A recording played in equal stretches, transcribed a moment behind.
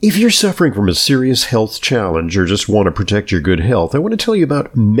If you're suffering from a serious health challenge or just want to protect your good health, I want to tell you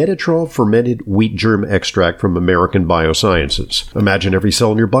about Metatrol fermented wheat germ extract from American Biosciences. Imagine every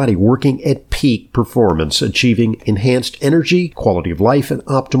cell in your body working at peak performance, achieving enhanced energy, quality of life, and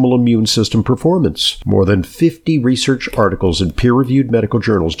optimal immune system performance. More than 50 research articles in peer-reviewed medical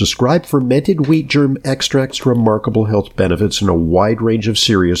journals describe fermented wheat germ extract's remarkable health benefits in a wide range of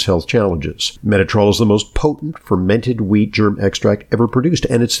serious health challenges. Metatrol is the most potent fermented wheat germ extract ever produced,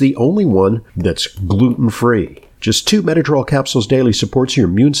 and it's the only one that's gluten-free. Just 2 Metatrol capsules daily supports your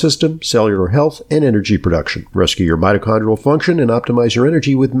immune system, cellular health, and energy production. Rescue your mitochondrial function and optimize your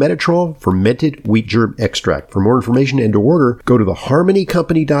energy with Metatrol fermented wheat germ extract. For more information and to order, go to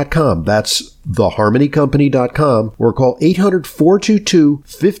theharmonycompany.com. That's theharmonycompany.com or call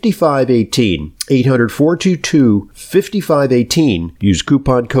 800-422-5518. 800-422-5518. Use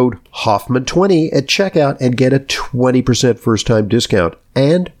coupon code Hoffman20 at checkout and get a 20% first-time discount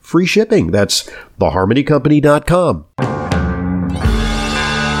and free shipping. That's theharmonycompany.com.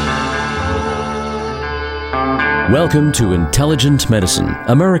 Welcome to Intelligent Medicine,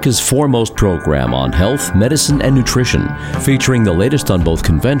 America's foremost program on health, medicine, and nutrition, featuring the latest on both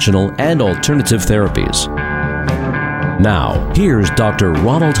conventional and alternative therapies. Now, here's Dr.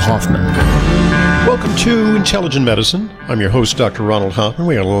 Ronald Hoffman. Welcome to Intelligent Medicine. I'm your host, Dr. Ronald Hoffman.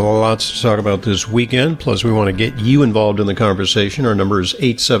 We got lots to talk about this weekend, plus we want to get you involved in the conversation. Our number is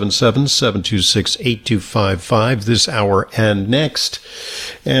 877-726-8255 this hour and next.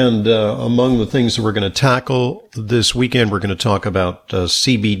 And among the things that we're going to tackle this weekend, we're going to talk about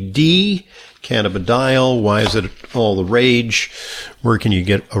CBD, cannabidiol. Why is it all the rage? Where can you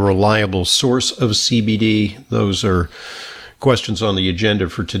get a reliable source of CBD? Those are questions on the agenda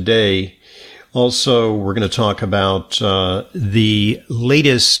for today. Also, we're going to talk about the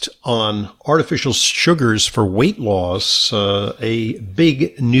latest on artificial sugars for weight loss, a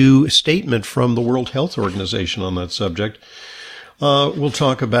big new statement from the World Health Organization on that subject. We'll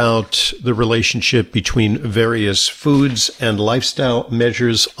talk about the relationship between various foods and lifestyle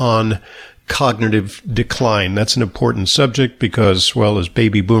measures on cognitive decline. That's an important subject because, well, as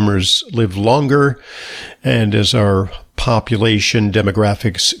baby boomers live longer and as our population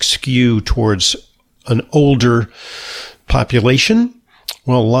demographics skew towards an older population,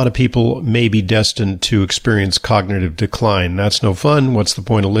 well, a lot of people may be destined to experience cognitive decline. That's no fun. What's the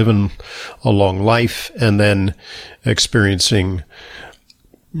point of living a long life and then experiencing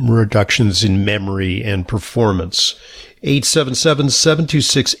reductions in memory and performance?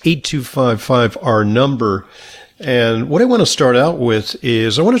 877-726-8255, our number. And what I want to start out with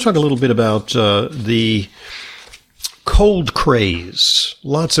is I want to talk a little bit about the cold craze.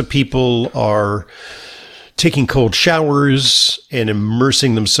 Lots of people are taking cold showers and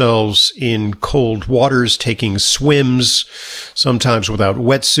immersing themselves in cold waters, taking swims, sometimes without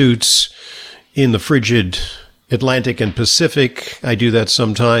wetsuits, in the frigid Atlantic and Pacific. I do that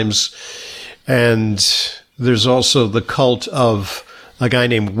sometimes. And there's also the cult of a guy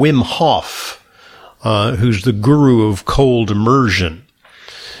named Wim Hof, who's the guru of cold immersion.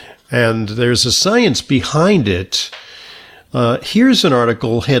 And there's a science behind it. Here's an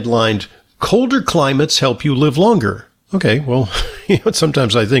article headlined, "Colder Climates Help You Live Longer." Okay, well,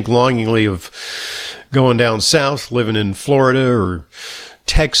 sometimes I think longingly of going down south, living in Florida or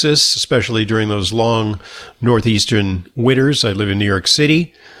Texas, especially during those long northeastern winters. I live in New York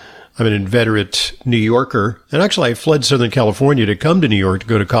City. I'm an inveterate New Yorker. And actually, I fled Southern California to come to New York to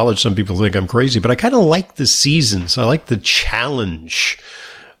go to college. Some people think I'm crazy, but I kind of like the seasons. I like the challenge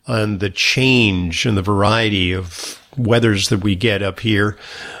and the change and the variety of weathers that we get up here.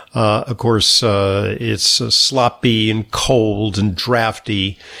 Of course, it's sloppy and cold and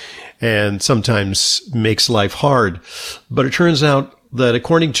drafty and sometimes makes life hard. But it turns out that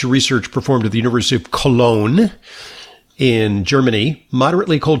according to research performed at the University of Cologne in Germany,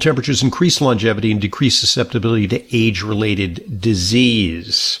 moderately cold temperatures increase longevity and decrease susceptibility to age-related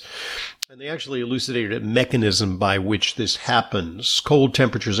disease. And they actually elucidated a mechanism by which this happens. Cold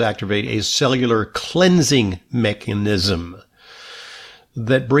temperatures activate a cellular cleansing mechanism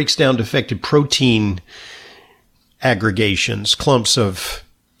that breaks down defective protein aggregations, clumps of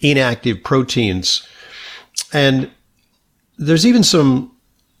inactive proteins. And there's even some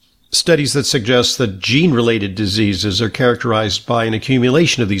studies that suggest that gene-related diseases are characterized by an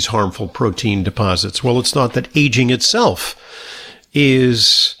accumulation of these harmful protein deposits. Well, it's not that aging itself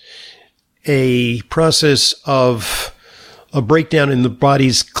is a process of a breakdown in the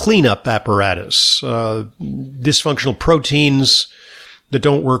body's cleanup apparatus. Dysfunctional proteins that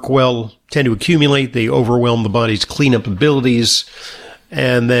don't work well tend to accumulate. They overwhelm the body's cleanup abilities,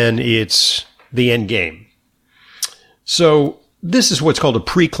 and then it's the end game. So this is what's called a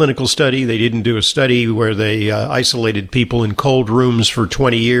preclinical study. They didn't do a study where they isolated people in cold rooms for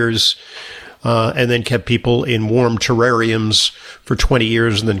 20 years and then kept people in warm terrariums for 20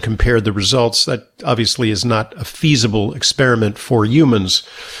 years and then compared the results. That obviously is not a feasible experiment for humans.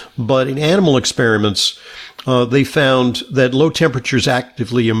 But in animal experiments, they found that low temperatures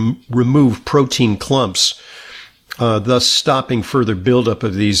actively remove protein clumps, thus stopping further buildup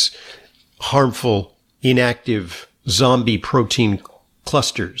of these harmful, inactive zombie protein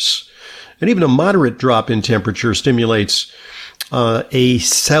clusters. And even a moderate drop in temperature stimulates a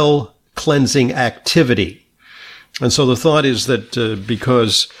cell cleansing activity. And so the thought is that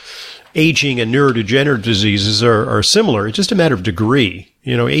because aging and neurodegenerative diseases are similar, it's just a matter of degree.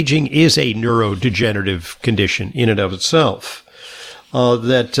 Aging is a neurodegenerative condition in and of itself.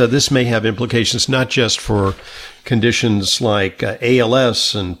 That this may have implications not just for conditions like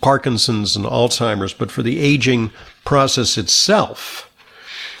ALS and Parkinson's and Alzheimer's, but for the aging process itself.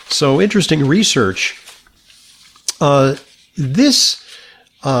 So interesting research. This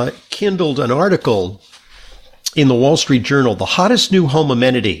kindled an article in the Wall Street Journal, the hottest new home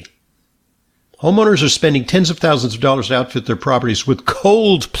amenity. Homeowners are spending tens of thousands of dollars to outfit their properties with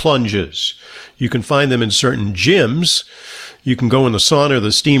cold plunges. You can find them in certain gyms. You can go in the sauna or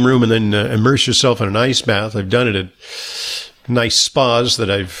the steam room and then immerse yourself in an ice bath. I've done it at nice spas that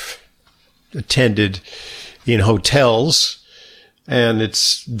I've attended in hotels, and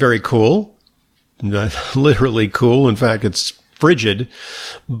it's very cool. Literally cool. In fact, it's frigid,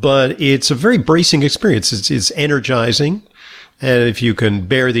 but it's a very bracing experience. It's energizing, and if you can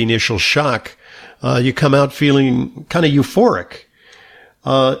bear the initial shock, you come out feeling kind of euphoric.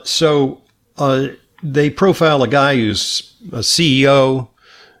 So they profile a guy who's a CEO.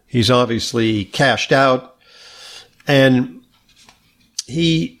 He's obviously cashed out, and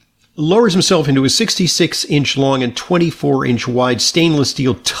he lowers himself into a 66-inch long and 24-inch wide stainless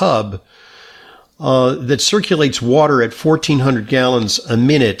steel tub that circulates water at 1,400 gallons a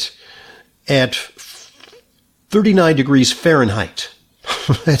minute at 39 degrees Fahrenheit.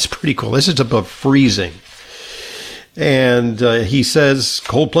 That's pretty cool. This is above freezing. And he says,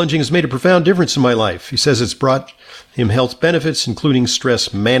 cold plunging has made a profound difference in my life. He says it's brought him health benefits, including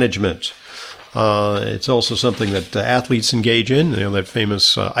stress management. It's also something that athletes engage in, that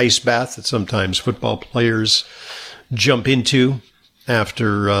famous ice bath that sometimes football players jump into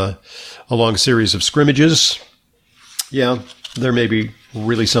after a long series of scrimmages. Yeah, there may be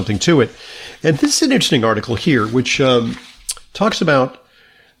really something to it. And this is an interesting article here, which talks about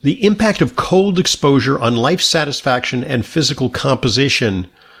the impact of cold exposure on life satisfaction and physical composition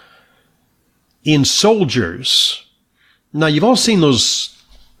in soldiers. Now, you've all seen those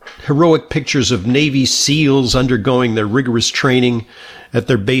heroic pictures of Navy SEALs undergoing their rigorous training at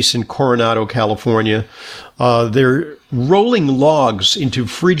their base in Coronado, California. They're rolling logs into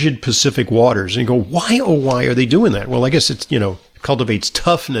frigid Pacific waters. And you go, why, oh, why are they doing that? Well, I guess it's, cultivates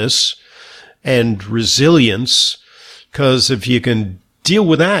toughness and resilience, because if you can deal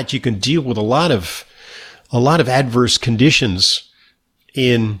with that, you can deal with a lot of adverse conditions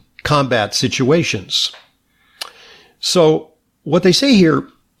in combat situations. So what they say here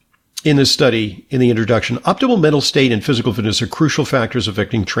in this study, in the introduction, optimal mental state and physical fitness are crucial factors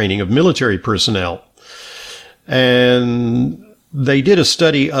affecting training of military personnel. And they did a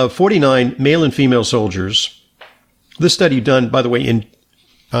study of 49 male and female soldiers. This study done, by the way, in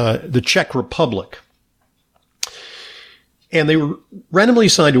the Czech Republic. And they were randomly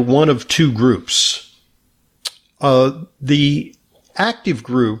assigned to one of two groups. The active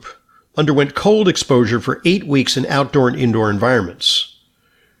group underwent cold exposure for 8 weeks in outdoor and indoor environments.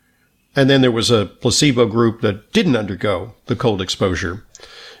 And then there was a placebo group that didn't undergo the cold exposure.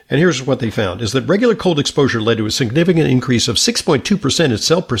 And here's what they found, is that regular cold exposure led to a significant increase of 6.2% in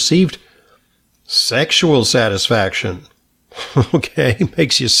self-perceived sexual satisfaction. Okay,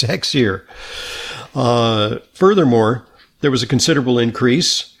 makes you sexier. Furthermore, there was a considerable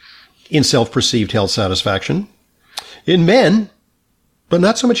increase in self-perceived health satisfaction. In men, but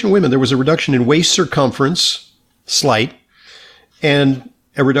not so much in women, there was a reduction in waist circumference, slight, and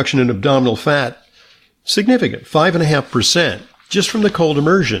a reduction in abdominal fat, significant, 5.5%, just from the cold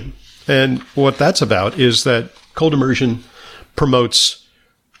immersion. And what that's about is that cold immersion promotes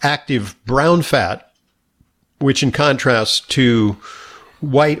active brown fat, which in contrast to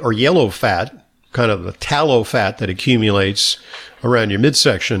white or yellow fat, kind of the tallow fat that accumulates around your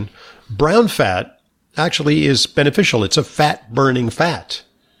midsection, brown fat actually is beneficial. It's a fat-burning fat.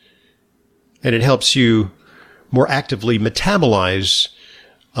 And it helps you more actively metabolize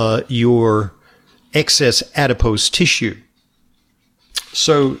your excess adipose tissue.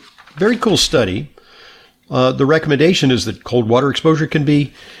 So, very cool study. The recommendation is that cold water exposure can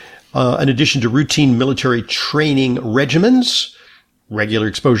be in addition to routine military training regimens. Regular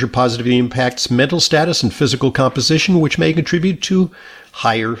exposure positively impacts mental status and physical composition, which may contribute to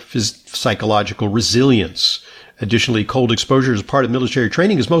higher psychological resilience. Additionally, cold exposure as part of military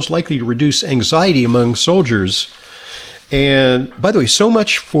training is most likely to reduce anxiety among soldiers. And by the way, so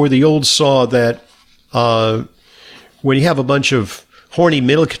much for the old saw that when you have a bunch of horny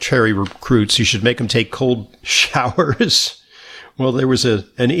military recruits, you should make them take cold showers. Well, there was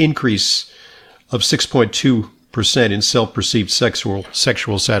an increase of 6.2% in self-perceived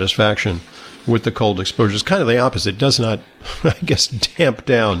sexual satisfaction with the cold exposure. It's kind of the opposite. It does not, I guess, damp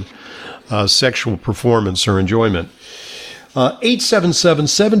down sexual performance or enjoyment.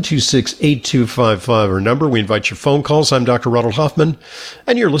 877-726-8255, our number. We invite your phone calls. I'm Dr. Ronald Hoffman,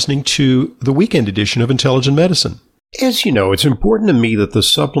 and you're listening to the weekend edition of Intelligent Medicine. As you know, it's important to me that the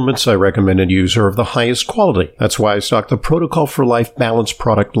supplements I recommend and use are of the highest quality. That's why I stock the Protocol for Life Balance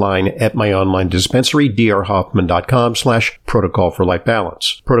product line at my online dispensary, drhoffman.com/Protocol for Life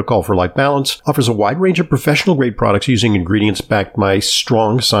Balance. Protocol for Life Balance offers a wide range of professional-grade products using ingredients backed by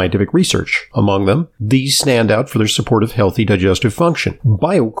strong scientific research. Among them, these stand out for their support of healthy digestive function.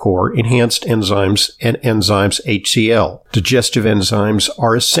 BioCore Enhanced Enzymes and Enzymes HCl. Digestive enzymes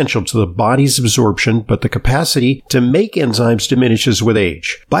are essential to the body's absorption, but the capacity to make enzymes diminishes with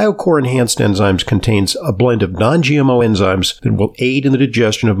age. BioCore Enhanced Enzymes contains a blend of non-GMO enzymes that will aid in the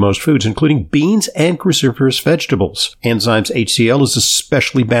digestion of most foods, including beans and cruciferous vegetables. Enzymes HCl is a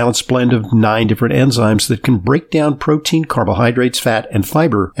specially balanced blend of 9 different enzymes that can break down protein, carbohydrates, fat, and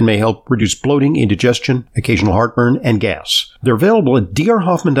fiber, and may help reduce bloating, indigestion, occasional heartburn, and gas. They're available at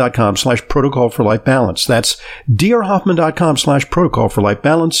drhoffman.com/Protocol for Life Balance. That's drhoffman.com/Protocol for Life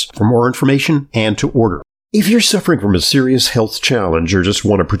Balance for more information and to order. If you're suffering from a serious health challenge or just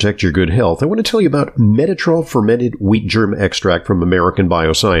want to protect your good health, I want to tell you about Metatrol Fermented Wheat Germ Extract from American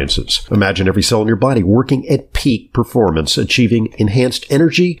Biosciences. Imagine every cell in your body working at peak performance, achieving enhanced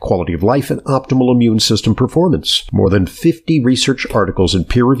energy, quality of life, and optimal immune system performance. More than 50 research articles in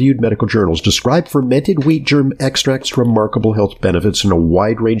peer-reviewed medical journals describe fermented wheat germ extract's remarkable health benefits in a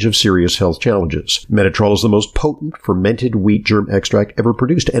wide range of serious health challenges. Metatrol is the most potent fermented wheat germ extract ever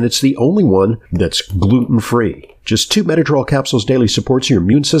produced, and it's the only one that's gluten-free. Just 2 Metatrol capsules daily supports your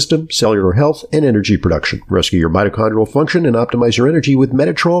immune system, cellular health, and energy production. Rescue your mitochondrial function and optimize your energy with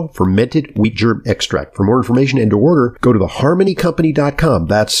Metatrol Fermented Wheat Germ Extract. For more information and to order, go to theharmonycompany.com.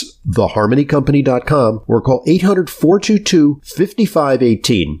 That's theharmonycompany.com, or call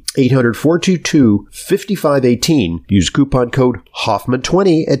 800-422-5518. 800-422-5518. Use coupon code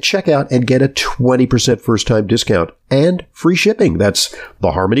Hoffman20 at checkout and get a 20% first-time discount and free shipping. That's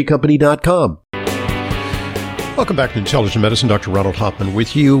theharmonycompany.com. Welcome back to Intelligent Medicine. Dr. Ronald Hoffman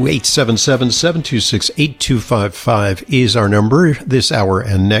with you. 877-726-8255 is our number this hour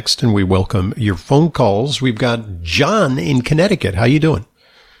and next, and we welcome your phone calls. We've got John in Connecticut. How you doing?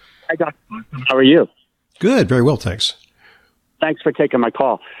 Hi, Dr. How are you? Good. Very well, thanks. Thanks for taking my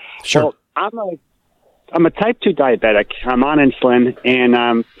call. Sure. Well, I'm a type 2 diabetic. I'm on insulin, and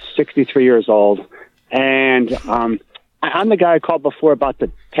I'm 63 years old. And I'm the guy I called before about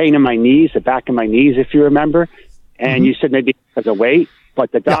the pain in my knees, the back of my knees, if you remember. And you said maybe because of weight,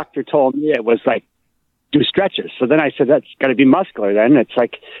 but the doctor told me it was like, do stretches. So then I said, that's got to be muscular then. It's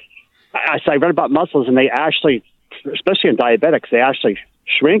like, I read about muscles, and they actually, especially in diabetics, they actually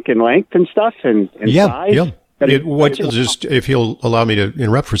shrink in length and stuff and size. Yeah. If you'll allow me to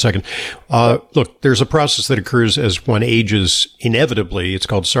interrupt for a second. Look, there's a process that occurs as one ages inevitably. It's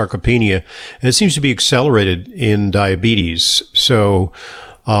called sarcopenia, and it seems to be accelerated in diabetes. So,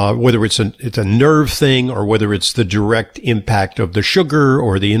 whether it's a nerve thing or whether it's the direct impact of the sugar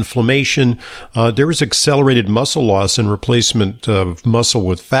or the inflammation, there is accelerated muscle loss and replacement of muscle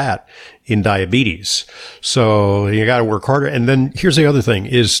with fat in diabetes. So you got to work harder. And then here's the other thing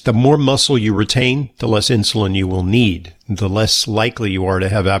is the more muscle you retain, the less insulin you will need, the less likely you are to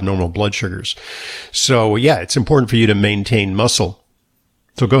have abnormal blood sugars. So yeah, it's important for you to maintain muscle.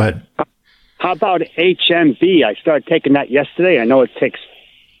 So go ahead. How about HMB? I started taking that yesterday. I know it takes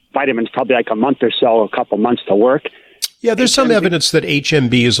vitamins probably like a month or so, a couple months to work. Yeah, there's some evidence that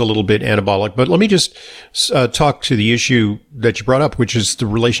HMB is a little bit anabolic, but let me just talk to the issue that you brought up, which is the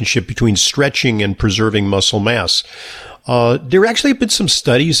relationship between stretching and preserving muscle mass. There actually have been some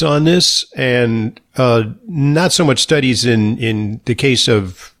studies on this, and not so much studies in the case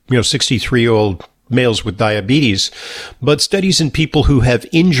of 63-year-old males with diabetes, but studies in people who have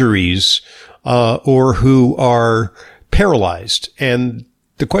injuries or who are paralyzed. And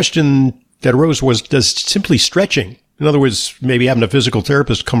the question that arose was, does simply stretching In other words, maybe having a physical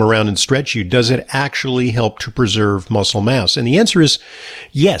therapist come around and stretch you, does it actually help to preserve muscle mass? And the answer is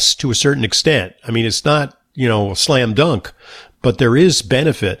yes, to a certain extent. I mean, it's not, a slam dunk, but there is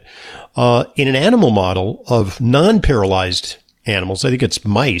benefit. In an animal model of non-paralyzed animals, I think it's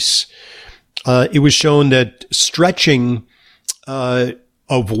mice, it was shown that stretching of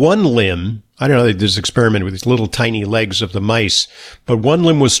one limb, I don't know, there's an experiment with these little tiny legs of the mice, but one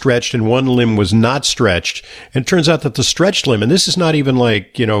limb was stretched and one limb was not stretched. And it turns out that the stretched limb, and this is not even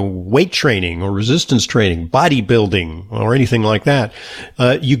like, weight training or resistance training, bodybuilding or anything like that,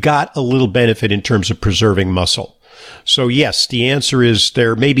 you got a little benefit in terms of preserving muscle. So yes, the answer is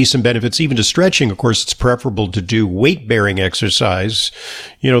there may be some benefits even to stretching. Of course, it's preferable to do weight-bearing exercise.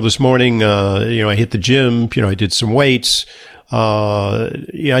 This morning, I hit the gym, I did some weights.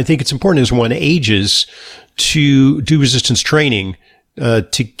 I think it's important as one ages to do resistance training,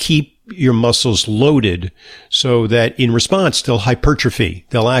 to keep your muscles loaded so that in response they'll hypertrophy.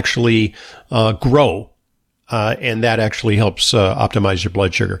 They'll actually, grow. And that actually helps optimize your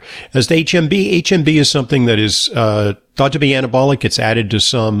blood sugar. As to HMB is something that is thought to be anabolic. It's added to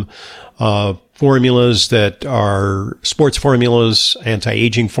some formulas that are sports formulas,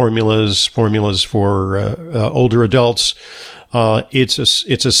 anti-aging formulas for older adults. It's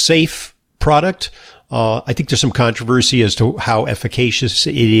a safe product. I think there's some controversy as to how efficacious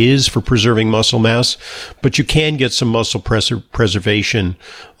it is for preserving muscle mass, but you can get some muscle preservation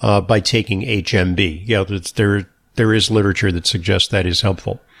by taking HMB. Yeah, there is literature that suggests that is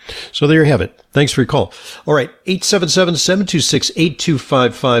helpful. So there you have it. Thanks for your call. All right,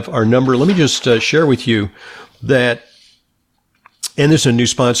 877-726-8255, our number. Let me just share with you that, and this is a new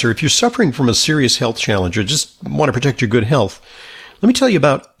sponsor, if you're suffering from a serious health challenge or just want to protect your good health, let me tell you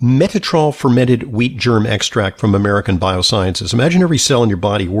about Metatrol fermented wheat germ extract from American Biosciences. Imagine every cell in your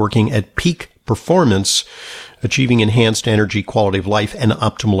body working at peak performance, achieving enhanced energy, quality of life, and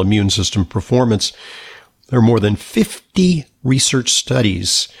optimal immune system performance. There are more than 50 research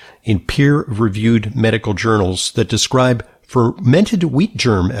studies in peer-reviewed medical journals that describe fermented wheat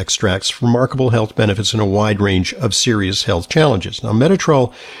germ extracts' remarkable health benefits in a wide range of serious health challenges. Now,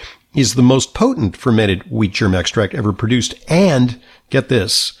 Metatrol is the most potent fermented wheat germ extract ever produced. And get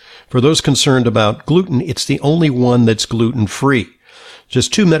this, for those concerned about gluten, it's the only one that's gluten-free.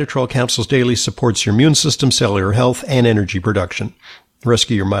 Just 2 Metatrol capsules daily supports your immune system, cellular health, and energy production.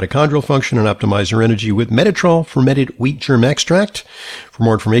 Rescue your mitochondrial function and optimize your energy with Metatrol fermented wheat germ extract. For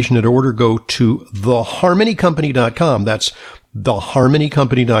more information and order, go to theharmonycompany.com. That's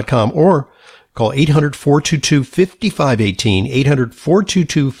theharmonycompany.com, or call 800-422-5518,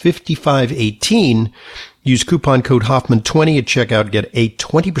 800-422-5518. Use coupon code Hoffman20 at checkout. Get a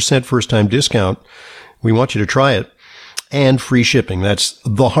 20% first-time discount. We want you to try it. And free shipping. That's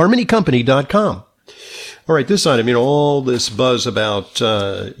theharmonycompany.com. All right, this item, all this buzz about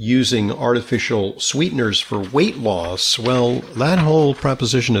using artificial sweeteners for weight loss, well, that whole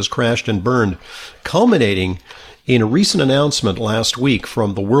proposition has crashed and burned, culminating in a recent announcement last week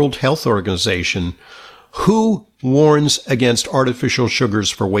from the World Health Organization, who warns against artificial sugars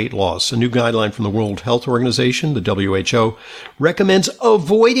for weight loss. A new guideline from the World Health Organization, the WHO, recommends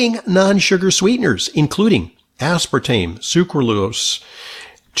avoiding non-sugar sweeteners, including aspartame, sucralose,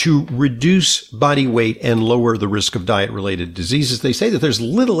 to reduce body weight and lower the risk of diet-related diseases. They say that there's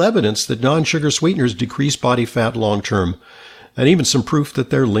little evidence that non-sugar sweeteners decrease body fat long-term, and even some proof that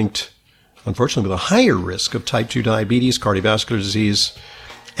they're linked, unfortunately, with a higher risk of type 2 diabetes, cardiovascular disease,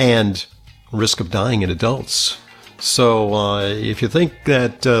 and risk of dying in adults. So if you think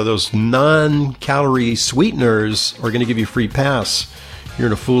that those non-calorie sweeteners are going to give you a free pass, you're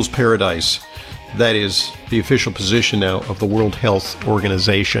in a fool's paradise. That is the official position now of the World Health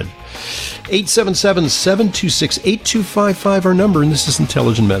Organization. 877-726-8255, our number, and this is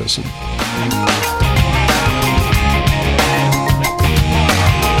Intelligent Medicine.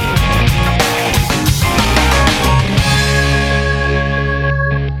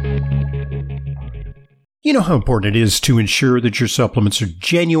 You know how important it is to ensure that your supplements are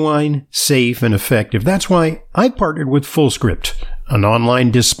genuine, safe, and effective. That's why I partnered with Fullscript, an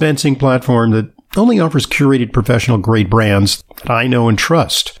online dispensing platform that only offers curated professional-grade brands that I know and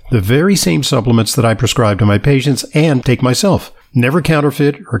trust. The very same supplements that I prescribe to my patients and take myself. Never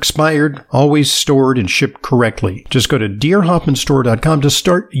counterfeit or expired, always stored and shipped correctly. Just go to drhoffmanstore.com to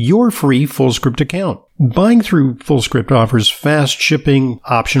start your free Fullscript account. Buying through Fullscript offers fast shipping,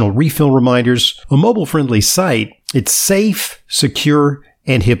 optional refill reminders, a mobile-friendly site. It's safe, secure,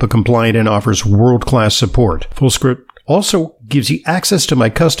 and HIPAA compliant and offers world-class support. Fullscript Also gives you access to my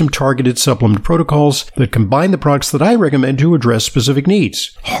custom targeted supplement protocols that combine the products that I recommend to address specific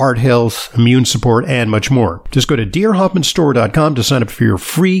needs, heart health, immune support, and much more. Just go to drhoffmanstore.com to sign up for your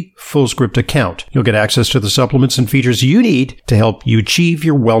free FullScript account. You'll get access to the supplements and features you need to help you achieve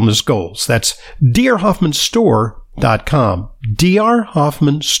your wellness goals. That's drhoffmanstore.com.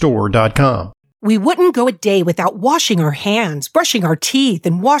 drhoffmanstore.com. We wouldn't go a day without washing our hands, brushing our teeth,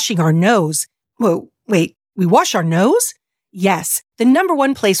 and washing our nose. Whoa, wait, we wash our nose? Yes, the number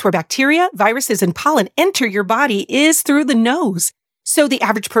one place where bacteria, viruses, and pollen enter your body is through the nose. So the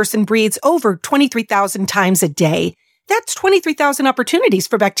average person breathes over 23,000 times a day. That's 23,000 opportunities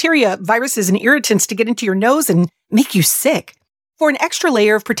for bacteria, viruses, and irritants to get into your nose and make you sick. For an extra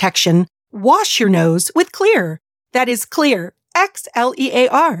layer of protection, wash your nose with Xlear. That is Xlear,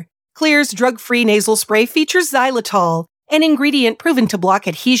 Xlear. Xlear's drug-free nasal spray features xylitol, an ingredient proven to block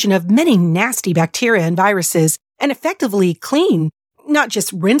adhesion of many nasty bacteria and viruses and effectively clean, not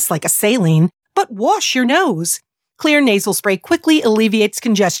just rinse like a saline, but wash your nose. Xlear nasal spray quickly alleviates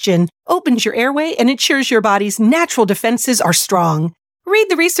congestion, opens your airway, and ensures your body's natural defenses are strong. Read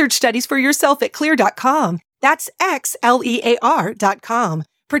the research studies for yourself at Xlear.com. That's Xlear.com.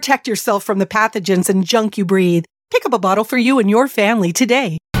 Protect yourself from the pathogens and junk you breathe. Pick up a bottle for you and your family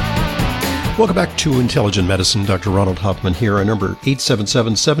today. Welcome back to Intelligent Medicine. Dr. Ronald Hoffman here. Our number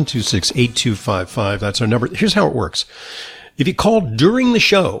 877-726-8255. That's our number. Here's how it works. If you call during the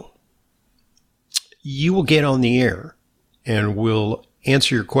show, you will get on the air and we'll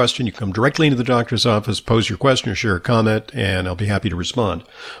answer your question. You come directly into the doctor's office, pose your question or share a comment, and I'll be happy to respond.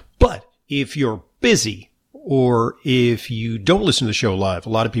 But if you're busy or if you don't listen to the show live, a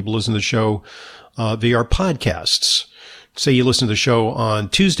lot of people listen to the show via our podcasts. Say you listen to the show on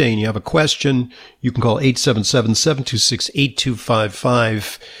Tuesday and you have a question, you can call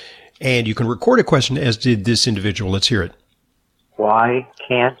 877-726-8255, and you can record a question, as did this individual. Let's hear it. Why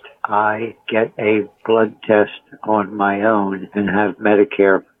can't I get a blood test on my own and have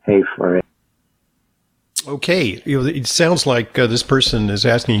Medicare pay for it? Okay. It sounds like this person is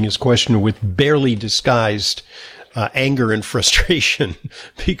asking his question with barely disguised anger and frustration,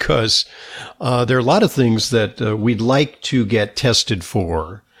 because there are a lot of things that we'd like to get tested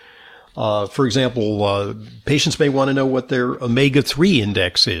for. For example, patients may want to know what their omega-3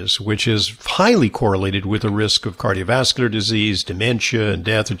 index is, which is highly correlated with the risk of cardiovascular disease, dementia, and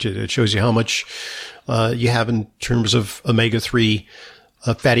death. It shows you how much you have in terms of omega-3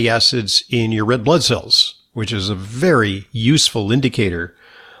 fatty acids in your red blood cells, which is a very useful indicator.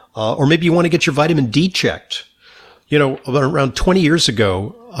 Or maybe you want to get your vitamin D checked. You know, around 20 years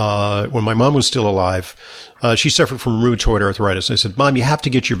ago, when my mom was still alive, she suffered from rheumatoid arthritis. I said, Mom, you have to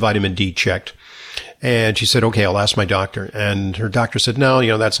get your vitamin D checked. And she said, okay, I'll ask my doctor. And her doctor said,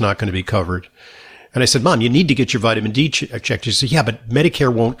 no, that's not going to be covered. And I said, Mom, you need to get your vitamin D checked. She said, yeah, but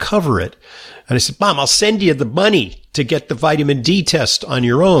Medicare won't cover it. And I said, Mom, I'll send you the money to get the vitamin D test on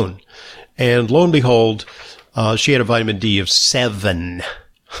your own. And lo and behold, she had a vitamin D of 7.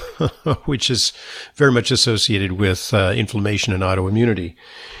 Which is very much associated with inflammation and autoimmunity.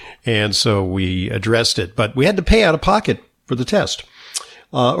 And so we addressed it, but we had to pay out of pocket for the test.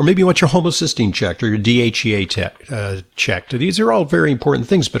 Or maybe you want your homocysteine checked or your DHEA checked. These are all very important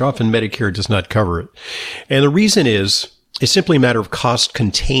things, but often Medicare does not cover it. And the reason is it's simply a matter of cost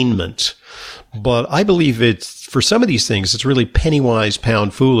containment. But I believe for some of these things, it's really penny wise,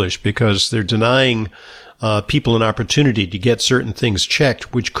 pound foolish, because they're denying people an opportunity to get certain things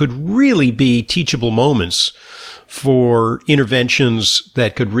checked, which could really be teachable moments for interventions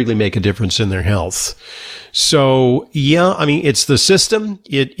that could really make a difference in their health. So, yeah, I mean, it's the system.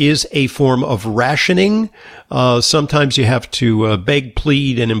 It is a form of rationing. Sometimes you have to beg,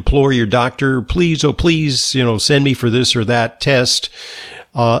 plead, and implore your doctor, please, oh, please, send me for this or that test.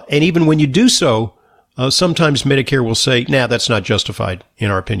 And even when you do so, sometimes Medicare will say, nah, that's not justified, in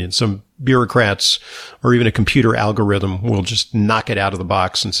our opinion. Some bureaucrats or even a computer algorithm will just knock it out of the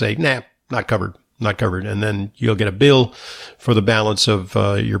box and say, nah, not covered. And then you'll get a bill for the balance of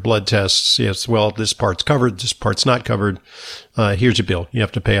your blood tests. Yes, well, this part's covered, this part's not covered. Here's your bill. You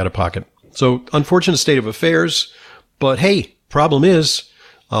have to pay out of pocket. So, unfortunate state of affairs. But hey, problem is,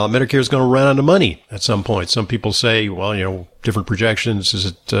 Medicare is going to run out of money at some point. Some people say, well, different projections. Is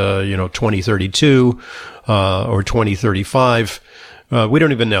it, 2032, or 2035? We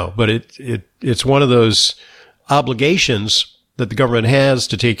don't even know, but it's one of those obligations that the government has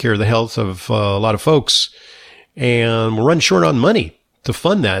to take care of the health of a lot of folks. And we're running short on money to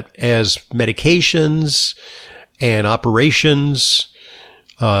fund that as medications and operations,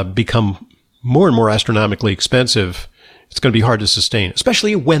 become more and more astronomically expensive. It's going to be hard to sustain,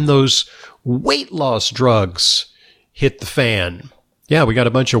 especially when those weight loss drugs hit the fan. Yeah, we got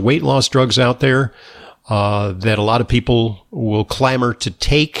a bunch of weight loss drugs out there that a lot of people will clamor to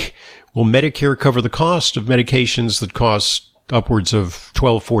take. Will Medicare cover the cost of medications that cost upwards of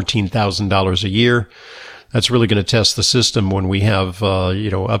 $12,000, $14,000 a year? That's really going to test the system when we have,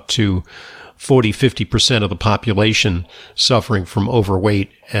 up to 40, 50% of the population suffering from overweight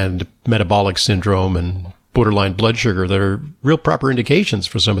and metabolic syndrome and borderline blood sugar that are real proper indications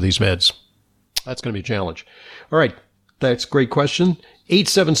for some of these meds. That's going to be a challenge. All right. That's a great question.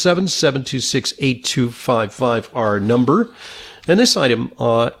 877-726-8255, our number. And this item,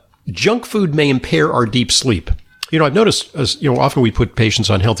 junk food may impair our deep sleep. I've noticed, often we put patients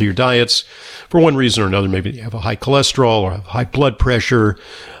on healthier diets for one reason or another. Maybe they have a high cholesterol or have high blood pressure,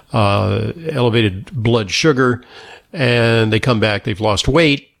 elevated blood sugar, and they come back, they've lost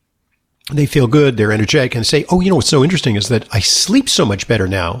weight, they feel good, they're energetic, and say, what's so interesting is that I sleep so much better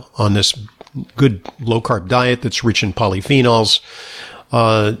now on this good low-carb diet that's rich in polyphenols.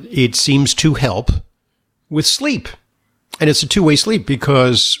 It seems to help with sleep. And it's a two-way sleep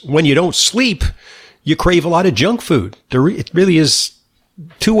because when you don't sleep, you crave a lot of junk food. It really is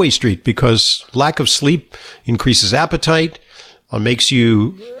two-way street because lack of sleep increases appetite, makes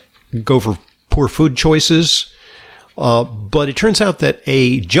you go for poor food choices. But it turns out that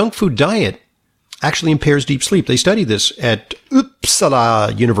a junk food diet actually impairs deep sleep. They studied this at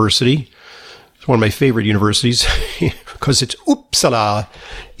Uppsala University. It's one of my favorite universities because it's Uppsala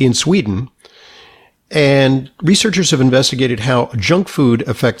in Sweden. And researchers have investigated how junk food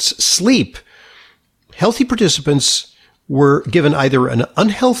affects sleep. Healthy participants were given either an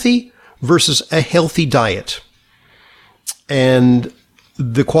unhealthy versus a healthy diet. And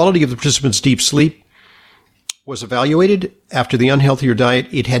the quality of the participants' deep sleep was evaluated. After the unhealthier diet,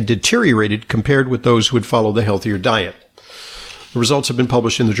 it had deteriorated compared with those who had followed the healthier diet. The results have been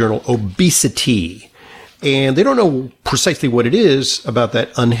published in the journal Obesity. And they don't know precisely what it is about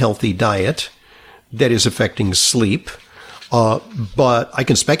that unhealthy diet that is affecting sleep. But I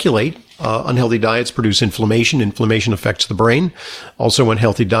can speculate. Unhealthy diets produce inflammation. Inflammation affects the brain. Also,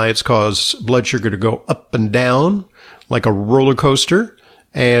 unhealthy diets cause blood sugar to go up and down like a roller coaster.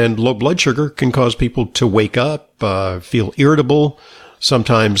 And low blood sugar can cause people to wake up, feel irritable.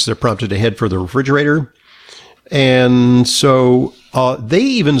 Sometimes they're prompted to head for the refrigerator. And so they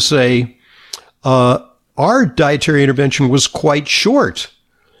even say our dietary intervention was quite short.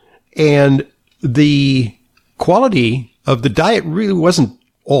 And the quality of the diet really wasn't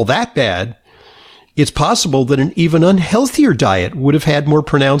all that bad. It's possible that an even unhealthier diet would have had more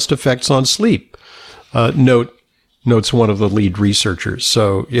pronounced effects on sleep, notes one of the lead researchers.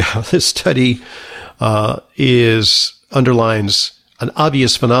 So, yeah, this study underlines an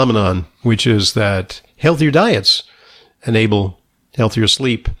obvious phenomenon, which is that healthier diets enable healthier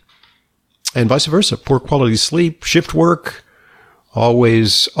sleep, and vice versa. Poor quality sleep, shift work,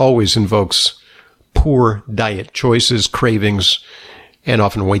 always invokes poor diet choices, cravings, and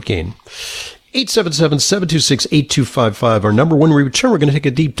often weight gain. 877-726-8255, our number. When we return, we're going to take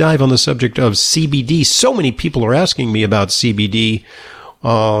a deep dive on the subject of CBD. So many people are asking me about CBD.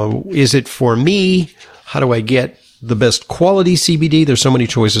 Is it for me? How do I get the best quality CBD? There's so many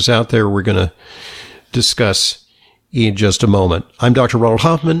choices out there. We're going to discuss in just a moment. I'm Dr. Ronald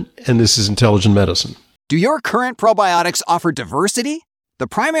Hoffman, and this is Intelligent Medicine. Do your current probiotics offer diversity? The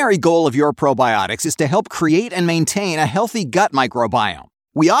primary goal of your probiotics is to help create and maintain a healthy gut microbiome.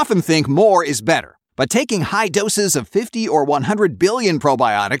 We often think more is better, but taking high doses of 50 or 100 billion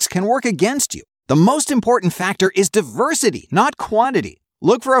probiotics can work against you. The most important factor is diversity, not quantity.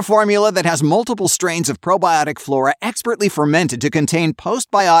 Look for a formula that has multiple strains of probiotic flora expertly fermented to contain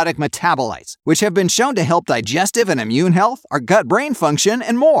postbiotic metabolites, which have been shown to help digestive and immune health, our gut-brain function,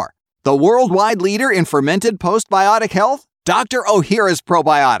 and more. The worldwide leader in fermented postbiotic health? Dr. Ohhira's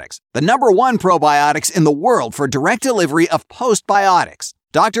Probiotics, the #1 probiotics in the world for direct delivery of postbiotics.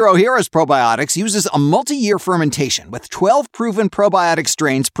 Dr. Ohhira's Probiotics uses a multi-year fermentation with 12 proven probiotic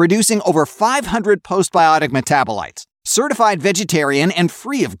strains producing over 500 postbiotic metabolites. Certified vegetarian and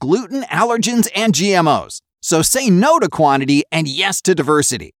free of gluten, allergens, and GMOs. So say no to quantity and yes to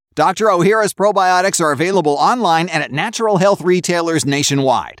diversity. Dr. Ohhira's Probiotics are available online and at natural health retailers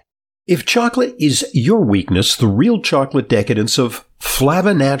nationwide. If chocolate is your weakness, the real chocolate decadence of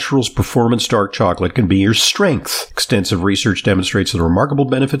Flava Naturals Performance Dark Chocolate can be your strength. Extensive research demonstrates the remarkable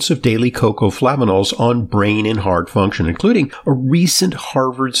benefits of daily cocoa flavanols on brain and heart function, including a recent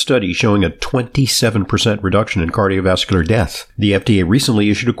Harvard study showing a 27% reduction in cardiovascular death. The FDA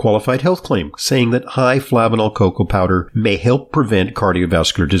recently issued a qualified health claim saying that high flavanol cocoa powder may help prevent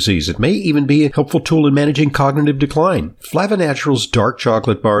cardiovascular disease. It may even be a helpful tool in managing cognitive decline. Flava Naturals dark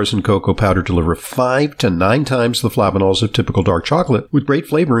chocolate bars and cocoa powder deliver 5 to 9 times the flavanols of typical dark chocolate, with great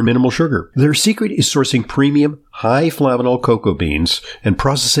flavor and minimal sugar. Their secret is sourcing premium, high flavanol cocoa beans and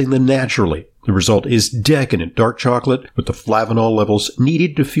processing them naturally. The result is decadent dark chocolate with the flavanol levels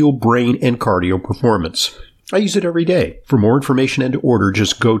needed to fuel brain and cardio performance. I use it every day. For more information and to order,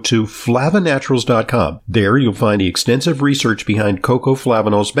 just go to flavanaturals.com. There you'll find the extensive research behind cocoa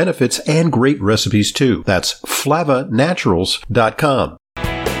flavanol's benefits and great recipes too. That's flavanaturals.com.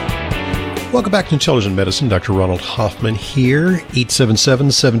 Welcome back to Intelligent Medicine. Dr. Ronald Hoffman here.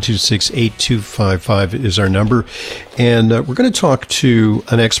 877-726-8255 is our number. And we're going to talk to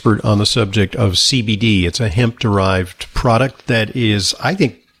an expert on the subject of CBD. It's a hemp-derived product that is, I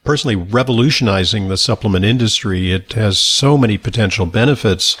think, personally revolutionizing the supplement industry. It has so many potential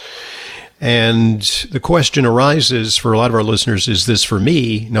benefits. And the question arises for a lot of our listeners, is this for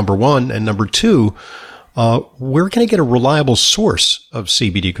me, number one? And number two, where can I get a reliable source of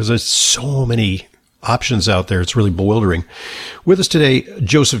CBD? Because there's so many options out there. It's really bewildering. With us today,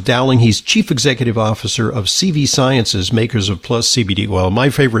 Joseph Dowling. He's Chief Executive Officer of CV Sciences, makers of Plus CBD oil, my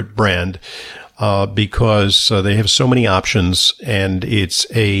favorite brand, because they have so many options, and it's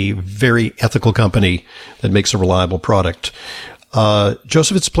a very ethical company that makes a reliable product.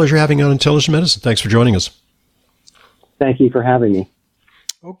 Joseph, it's a pleasure having you on Intelligent Medicine. Thanks for joining us. Thank you for having me.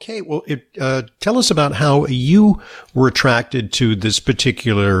 Okay, well, tell us about how you were attracted to this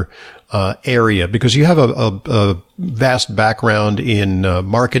particular area, because you have a vast background in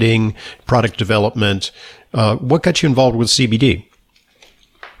marketing, product development. What got you involved with CBD?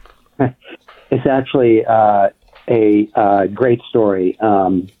 It's actually a great story,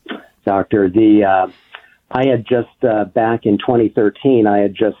 Doctor. I had just, back in 2013, I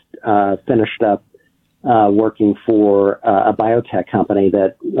had just finished up working for a biotech company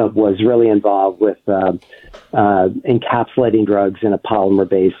that was really involved with encapsulating drugs in a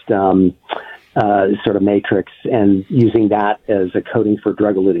polymer-based sort of matrix and using that as a coating for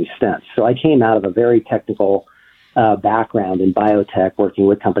drug-eluting stents. So I came out of a very technical background in biotech, working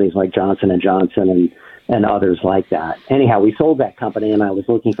with companies like Johnson & Johnson and others like that. Anyhow, we sold that company, and I was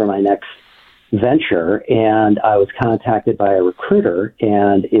looking for my next venture, and I was contacted by a recruiter,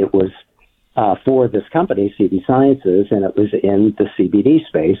 and it was for this company, CV Sciences, and it was in the CBD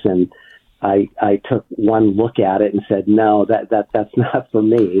space. And I took one look at it and said, no, that's not for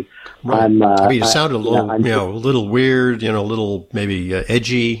me. Right. It sounded a little, a little weird, a little maybe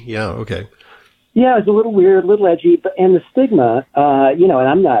edgy. Yeah. Okay. Yeah, it's a little weird, a little edgy, and the stigma, and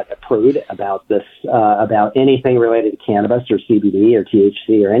I'm not a prude about this, about anything related to cannabis or CBD or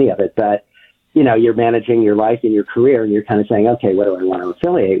THC or any of it, but you're managing your life and your career, and you're kind of saying, okay, what do I want to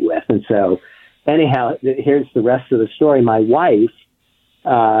affiliate with? And so, anyhow, here's the rest of the story. My wife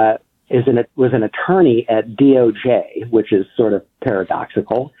was an attorney at DOJ, which is sort of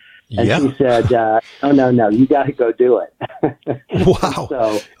paradoxical. And she said, oh, no, you got to go do it. Wow.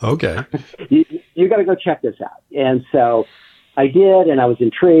 So, okay. You got to go check this out. And so I did, and I was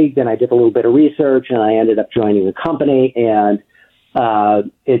intrigued, and I did a little bit of research, and I ended up joining the company. And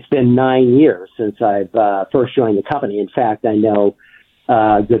it's been 9 years since I've first joined the company. In fact, I know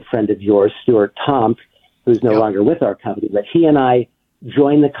a good friend of yours, Stuart Tomp, who's no longer with our company, but he and I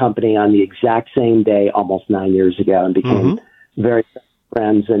joined the company on the exact same day almost 9 years ago and became very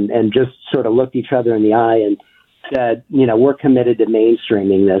friends and just sort of looked each other in the eye and said, we're committed to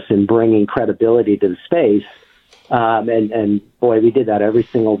mainstreaming this and bringing credibility to the space. And boy, we did that every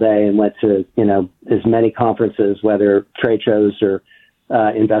single day and went to, as many conferences, whether trade shows or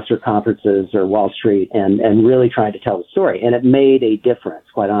investor conferences or Wall Street, and really trying to tell the story. And it made a difference,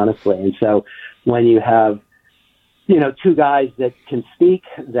 quite honestly. And so when you have, two guys that can speak,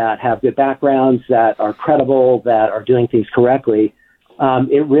 that have good backgrounds, that are credible, that are doing things correctly,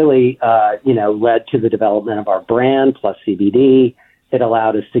 it really, led to the development of our brand, Plus CBD. It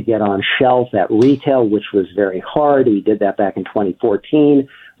allowed us to get on shelf at retail, which was very hard. We did that back in 2014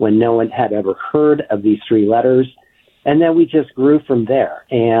 when no one had ever heard of these three letters. And then we just grew from there.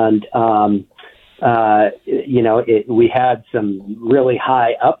 And, we had some really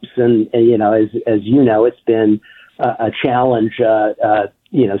high ups. And as you know, it's been a challenge,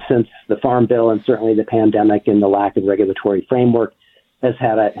 since the Farm Bill and certainly the pandemic and the lack of regulatory framework has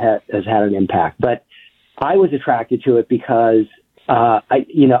had an impact. But I was attracted to it because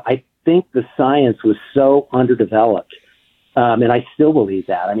I think the science was so underdeveloped, and I still believe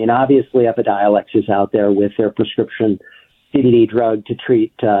that. I mean, obviously, Epidiolex is out there with their prescription CBD drug to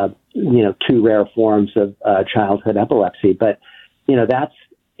treat, two rare forms of childhood epilepsy. But,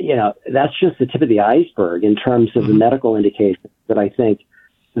 that's just the tip of the iceberg in terms of the medical indications that I think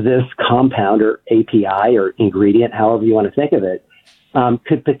this compound or API or ingredient, however you want to think of it,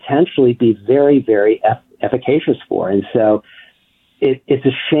 could potentially be very, very efficacious for. And so it's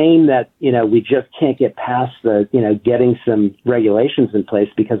a shame that, we just can't get past the, getting some regulations in place,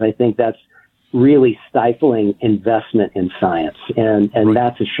 because I think that's really stifling investment in science. And right.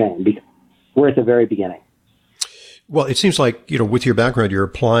 That's a shame, because we're at the very beginning. Well, it seems like, with your background, you're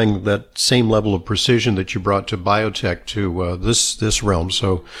applying that same level of precision that you brought to biotech to this realm.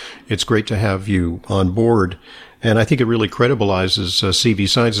 So it's great to have you on board. And I think it really credibilizes CV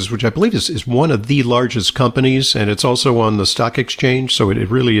Sciences, which I believe is one of the largest companies, and it's also on the stock exchange. So it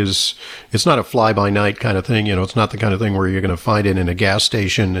really is, it's not a fly-by-night kind of thing. It's not the kind of thing where you're going to find it in a gas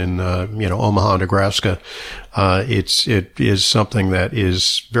station in, Omaha, Nebraska. It is something that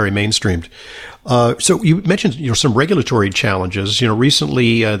is very mainstreamed. So you mentioned, some regulatory challenges.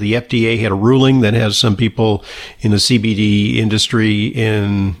 Recently, the FDA had a ruling that has some people in the CBD industry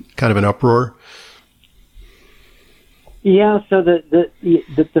in kind of an uproar. Yeah, so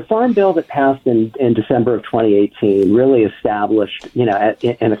the Farm Bill that passed in December of 2018 really established, in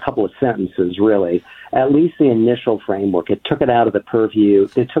a couple of sentences, really, at least the initial framework. It took it out of the purview.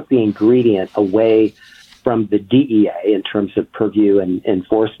 It took the ingredient away from the DEA in terms of purview and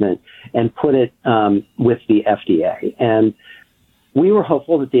enforcement, and put it with the FDA. And we were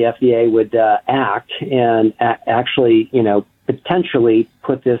hopeful that the FDA would act and actually, potentially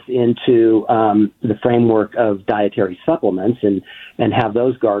put this into the framework of dietary supplements and have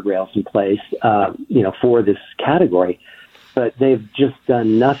those guardrails in place, for this category. But they've just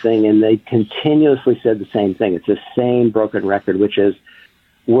done nothing, and they continuously said the same thing. It's the same broken record, which is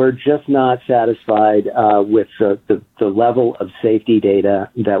we're just not satisfied with the level of safety data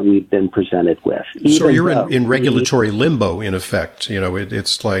that we've been presented with. So you're in regulatory limbo, in effect.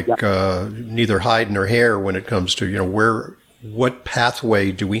 It's like neither hide nor hair when it comes to, what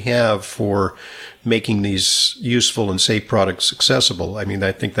pathway do we have for making these useful and safe products accessible? I mean,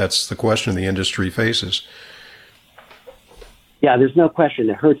 I think that's the question the industry faces. Yeah, there's no question.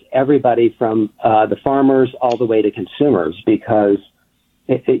 It hurts everybody from the farmers all the way to consumers, because,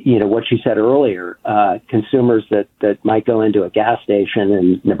 what you said earlier, consumers that might go into a gas station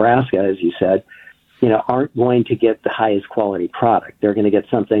in Nebraska, as you said, aren't going to get the highest quality product. They're going to get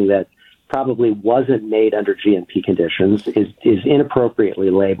something that probably wasn't made under GMP conditions, is inappropriately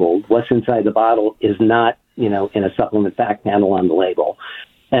labeled. What's inside the bottle is not, in a supplement fact panel on the label,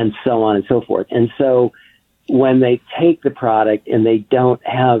 and so on and so forth. And so when they take the product and they don't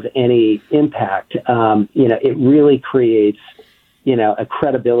have any impact, it really creates, a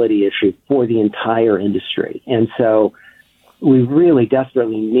credibility issue for the entire industry. And so we really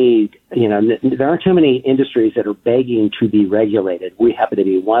desperately need, there aren't too many industries that are begging to be regulated. We happen to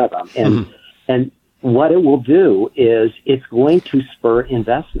be one of them. And what it will do is it's going to spur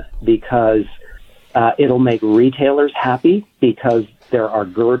investment, because it'll make retailers happy, because there are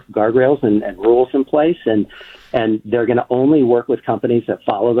guardrails and rules in place, and they're going to only work with companies that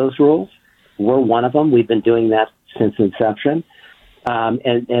follow those rules. We're one of them. We've been doing that since inception.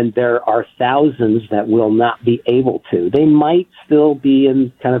 And there are thousands that will not be able to. They might still be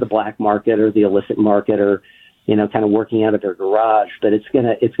in kind of the black market or the illicit market, or, kind of working out of their garage, but it's going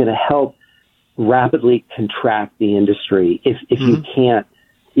to help rapidly contract the industry if you can't,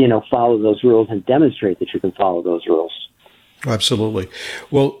 follow those rules and demonstrate that you can follow those rules. Absolutely.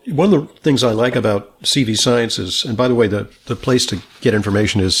 Well, one of the things I like about CV Sciences, and by the way, the place to get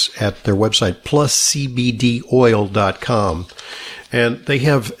information is at their website, pluscbdoil.com. And they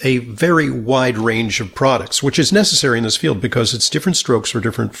have a very wide range of products, which is necessary in this field because it's different strokes for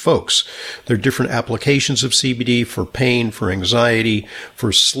different folks. There are different applications of CBD for pain, for anxiety,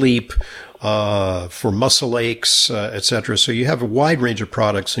 for sleep, for muscle aches, etc. So you have a wide range of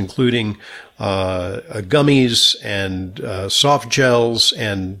products, including gummies and soft gels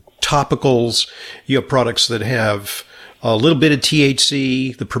and topicals. You have products that have a little bit of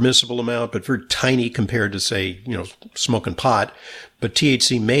THC, the permissible amount, but very tiny compared to, say, smoking pot. But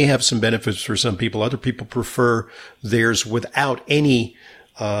THC may have some benefits for some people. Other people prefer theirs without any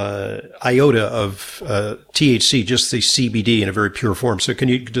iota of THC, just the CBD in a very pure form. So can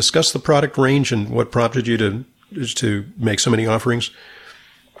you discuss the product range and what prompted you to make so many offerings?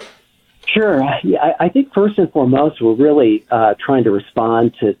 Sure. I think first and foremost, we're really trying to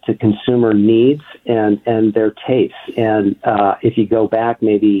respond to consumer needs and their tastes. And if you go back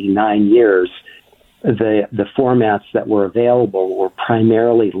maybe 9 years, the formats that were available were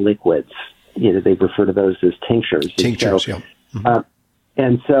primarily liquids. They refer to those as tinctures. Tinctures, yeah. Mm-hmm.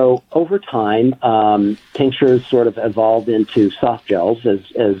 And so over time, tinctures sort of evolved into soft gels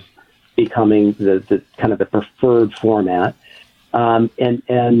as becoming the kind of the preferred format.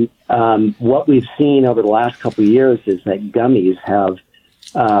 What we've seen over the last couple of years is that gummies have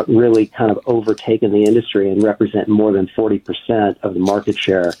really kind of overtaken the industry and represent more than 40% of the market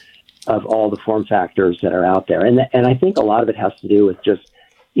share of all the form factors that are out there. And I think a lot of it has to do with just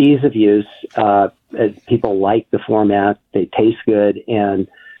ease of use. People like the format, they taste good, and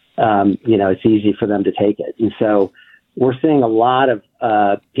it's easy for them to take it. And so we're seeing a lot of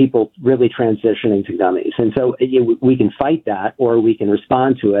people really transitioning to gummies. And so we can fight that, or we can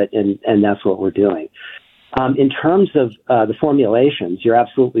respond to it, and that's what we're doing. In terms of the formulations, you're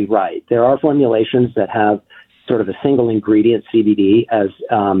absolutely right. There are formulations that have sort of a single ingredient CBD as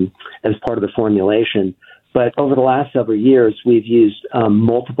part of the formulation. But over the last several years, we've used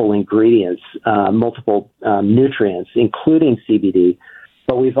multiple ingredients, multiple nutrients, including CBD.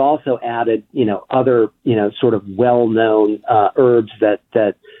 But we've also added, other, sort of well-known herbs that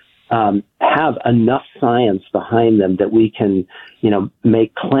have enough science behind them that we can,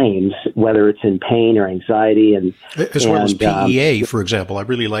 make claims, whether it's in pain or anxiety. As well as PEA, for example. I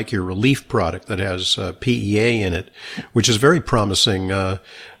really like your Relief product that has PEA in it, which is a very promising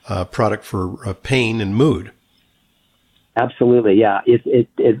product for pain and mood. Absolutely, yeah.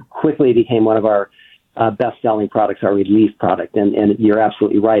 It quickly became one of our best-selling products, our Relief product. And you're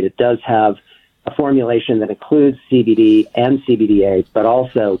absolutely right. It does have a formulation that includes CBD and CBDA, but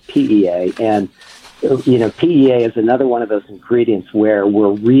also PEA. And, PEA is another one of those ingredients where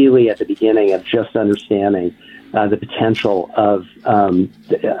we're really at the beginning of just understanding the potential of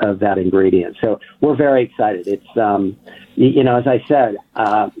that ingredient. So we're very excited. It's, as I said,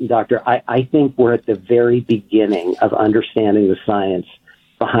 Doctor, I think we're at the very beginning of understanding the science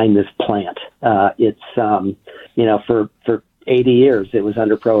behind this plant. It's, for 80 years it was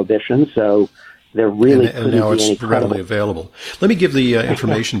under prohibition, so there really and now it's readily available. Let me give the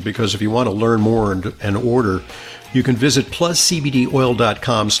information, because if you want to learn more and order, you can visit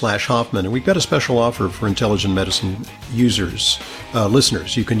pluscbdoil.com/Hoffman. And we've got a special offer for Intelligent Medicine users,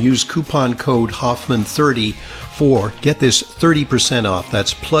 listeners. You can use coupon code Hoffman30 for, get this, 30% off.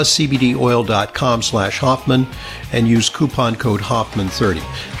 That's pluscbdoil.com/Hoffman and use coupon code Hoffman30.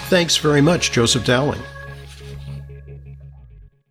 Thanks very much, Joseph Dowling.